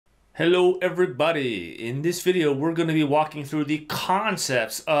Hello everybody! In this video we're going to be walking through the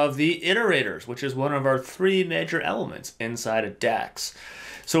concepts of the iterators, which is one of our three major elements inside of DAX.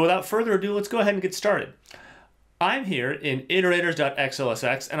 So without further ado, let's go ahead and get started. I'm here in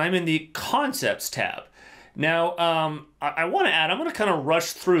iterators.xlsx and I'm in the concepts tab. Now I want to add, I'm going to kind of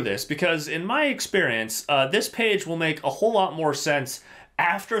rush through this because in my experience this page will make a whole lot more sense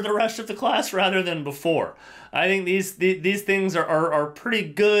after the rest of the class rather than before. I think these things are pretty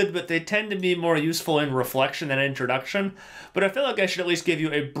good, but they tend to be more useful in reflection than introduction. But I feel like I should at least give you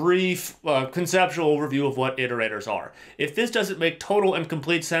a brief conceptual overview of what iterators are. If this doesn't make total and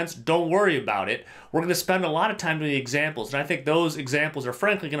complete sense, don't worry about it. We're going to spend a lot of time doing examples, and I think those examples are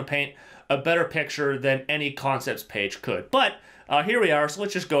frankly going to paint a better picture than any concepts page could. But here we are, so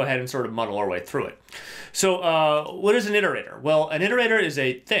let's just go ahead and sort of muddle our way through it. So what is an iterator? Well, an iterator is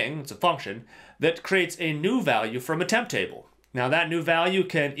a thing, it's a function, that creates a new value from a temp table. Now that new value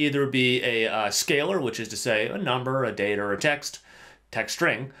can either be a scalar, which is to say a number, a date, or a text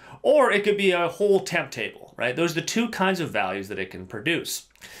string, or it could be a whole temp table, right? Those are the two kinds of values that it can produce.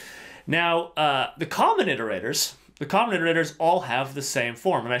 Now, the common iterators all have the same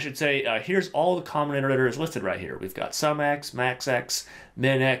form. And I should say, here's all the common iterators listed right here. We've got sumx, maxx,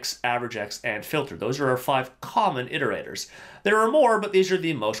 minx, averagex, and filter. Those are our 5 common iterators. There are more, but these are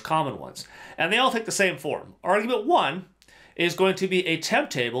the most common ones. And they all take the same form. Argument 1 is going to be a temp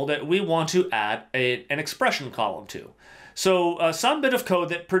table that we want to add an expression column to. So some bit of code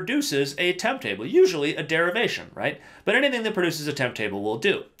that produces a temp table, usually a derivation, right? But anything that produces a temp table will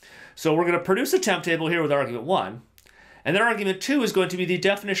do. So we're going to produce a temp table here with argument 1. And then argument 2 is going to be the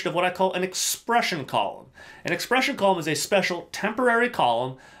definition of what I call an expression column. An expression column is a special temporary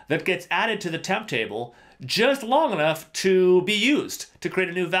column that gets added to the temp table just long enough to be used to create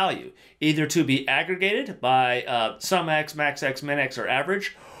a new value, either to be aggregated by sumx, maxx, minx, or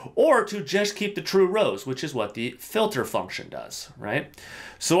average, or to just keep the true rows, which is what the filter function does, right?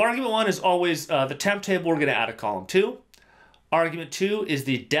 So argument 1 is always the temp table we're going to add a column to. Argument 2 is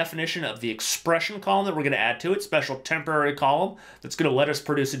the definition of the expression column that we're going to add to it, special temporary column that's going to let us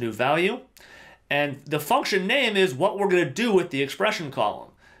produce a new value. And the function name is what we're going to do with the expression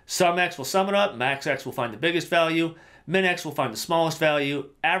column. Sumx will sum it up, maxx will find the biggest value, minx will find the smallest value,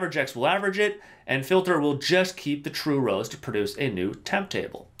 averagex will average it, and filter will just keep the true rows to produce a new temp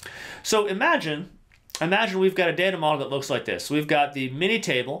table. So imagine we've got a data model that looks like this. We've got the mini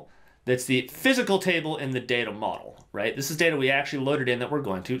table, that's the physical table in the data model, right? This is data we actually loaded in that we're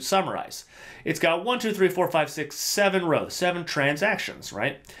going to summarize. It's got 1, 2, 3, 4, 5, 6, 7 rows, 7 transactions,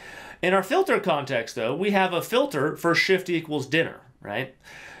 right? In our filter context, though, we have a filter for shift equals dinner, right?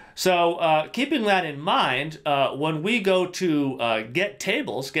 So keeping that in mind, when we go to get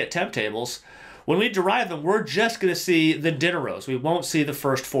temp tables, when we derive them, we're just going to see the dinner rows. We won't see the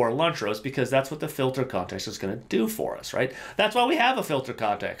first 4 lunch rows because that's what the filter context is going to do for us, right? That's why we have a filter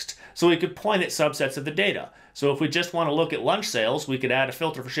context, so we could point at subsets of the data. So if we just want to look at lunch sales, we could add a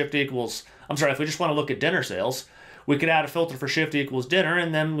filter for shift equals, if we just want to look at dinner sales, we could add a filter for shift equals dinner,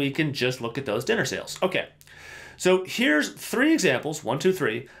 and then we can just look at those dinner sales. Okay, so here's 3 examples, 1, 2,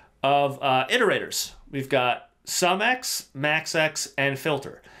 3, of iterators. We've got sumx, maxx, and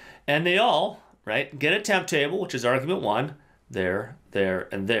filter. And they all, right, get a temp table, which is argument 1, there,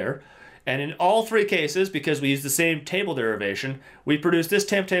 and there. And in all 3 cases, because we use the same table derivation, we produce this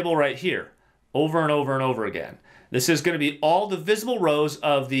temp table right here, over and over and over again. This is going to be all the visible rows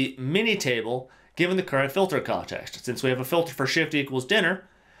of the mini table given the current filter context. Since we have a filter for shift equals dinner,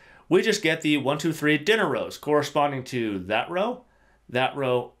 we just get the 1, 2, 3 dinner rows corresponding to that row,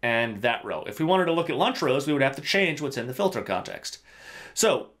 and that row. If we wanted to look at lunch rows, we would have to change what's in the filter context.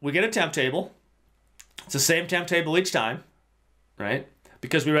 So we get a temp table. It's the same temp table each time, right?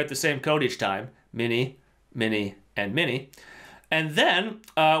 Because we write the same code each time, mini, mini, and mini. And then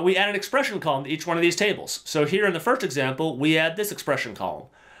we add an expression column to each one of these tables. So here in the first example, we add this expression column.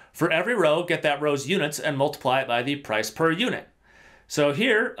 For every row, get that row's units and multiply it by the price per unit. So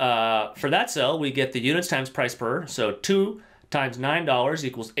here, for that cell, we get the units times price per. So 2 times $9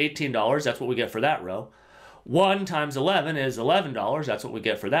 equals $18. That's what we get for that row. 1 times 11 is $11. That's what we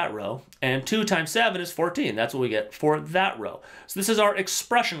get for that row. And 2 times 7 is 14. That's what we get for that row. So this is our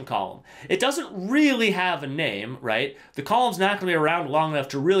expression column. It doesn't really have a name, right? The column's not going to be around long enough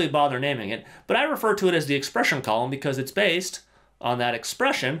to really bother naming it, but I refer to it as the expression column because it's based on that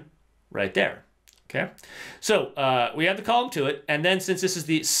expression right there. Okay? So we add the column to it, and then since this is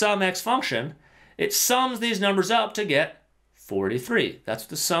the sumx function, it sums these numbers up to get 43. That's what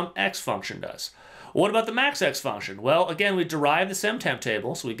the sumx function does. What about the maxx function? Well, again, we derive the temp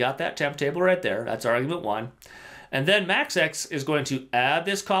table, so we got that temp table right there. That's argument 1. And then maxx is going to add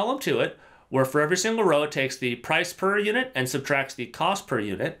this column to it, where for every single row it takes the price per unit and subtracts the cost per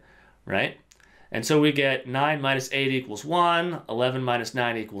unit, right? And so we get 9 minus 8 equals 1, 11 minus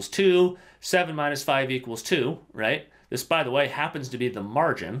 9 equals 2, 7 minus 5 equals 2, right? This, by the way, happens to be the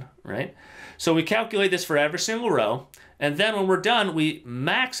margin, right? So we calculate this for every single row, and then when we're done, we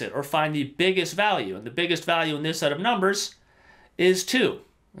max it or find the biggest value. And the biggest value in this set of numbers is 2,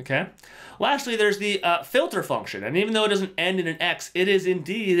 okay? Lastly, there's the filter function, and even though it doesn't end in an X, it is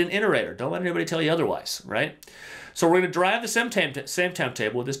indeed an iterator. Don't let anybody tell you otherwise, right? So we're going to derive the same temp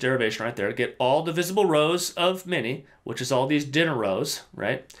table with this derivation right there, get all the visible rows of mini, which is all these dinner rows,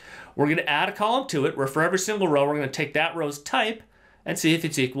 right? We're going to add a column to it, where for every single row, we're going to take that row's type and see if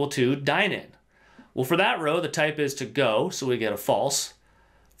it's equal to dine-in. Well, for that row, the type is to go, so we get a false.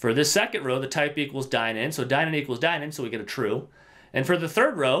 For this second row, the type equals dine-in, so dine-in equals dine-in, so we get a true. And for the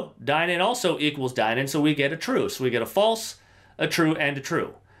third row, dine-in also equals dine-in, so we get a true. So we get a false, a true, and a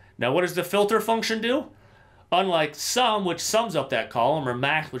true. Now, what does the filter function do? Unlike sum, which sums up that column, or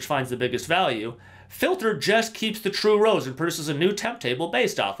max, which finds the biggest value, filter just keeps the true rows and produces a new temp table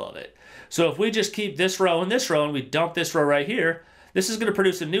based off of it. So if we just keep this row, and we dump this row right here, this is going to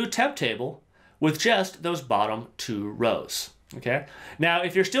produce a new temp table with just those bottom 2 rows. Okay? Now,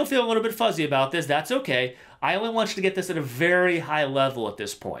 if you're still feeling a little bit fuzzy about this, that's okay. I only want you to get this at a very high level at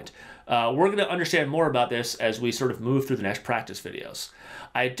this point. We're going to understand more about this as we sort of move through the next practice videos.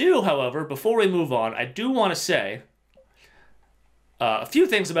 I do, however, before we move on, I do want to say a few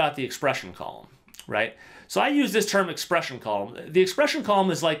things about the expression column, right? So I use this term expression column. The expression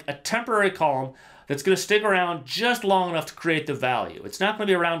column is like a temporary column that's going to stick around just long enough to create the value. It's not going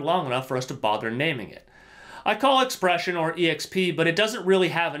to be around long enough for us to bother naming it. I call it expression or exp, but it doesn't really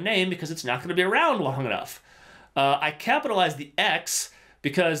have a name because it's not going to be around long enough. I capitalize the x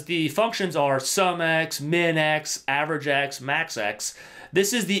because the functions are sumx, minx, averagex, maxx.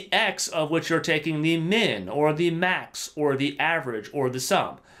 This is the x of which you're taking the min or the max or the average or the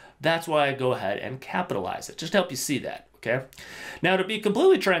sum. That's why I go ahead and capitalize it, just to help you see that, okay? Now, to be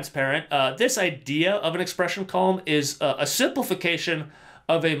completely transparent, this idea of an expression column is a simplification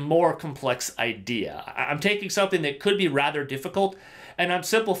of a more complex idea. I'm taking something that could be rather difficult, and I'm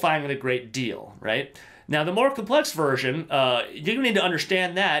simplifying it a great deal, right? Now, the more complex version, you need to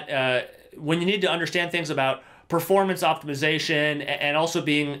understand that when you need to understand things about performance optimization and also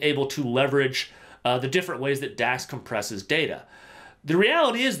being able to leverage the different ways that DAX compresses data. The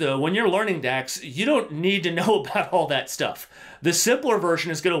reality is, though, when you're learning DAX, you don't need to know about all that stuff. The simpler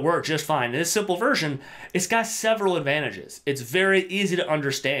version is going to work just fine. This simple version, it's got several advantages. It's very easy to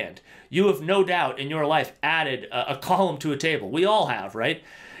understand. You have no doubt in your life added a column to a table. We all have, right?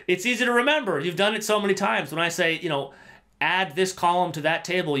 It's easy to remember. You've done it so many times. When I say, you know, add this column to that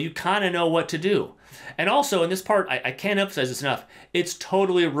table, you kind of know what to do. And also, in this part, I can't emphasize this enough, it's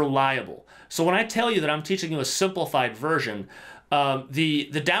totally reliable. So when I tell you that I'm teaching you a simplified version, the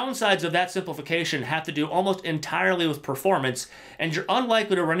downsides of that simplification have to do almost entirely with performance, and you're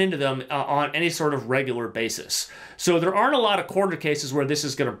unlikely to run into them on any sort of regular basis. So there aren't a lot of corner cases where this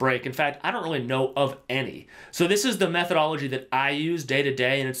is going to break. In fact, I don't really know of any. So this is the methodology that I use day to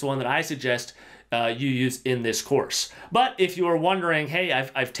day, and it's the one that I suggest you use in this course. But if you are wondering, hey,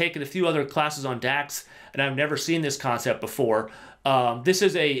 I've taken a few other classes on DAX, and I've never seen this concept before, this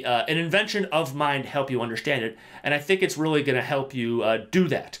is an invention of mine to help you understand it, and I think it's really going to help you do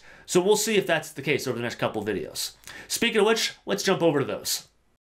that. So we'll see if that's the case over the next couple videos. Speaking of which, let's jump over to those.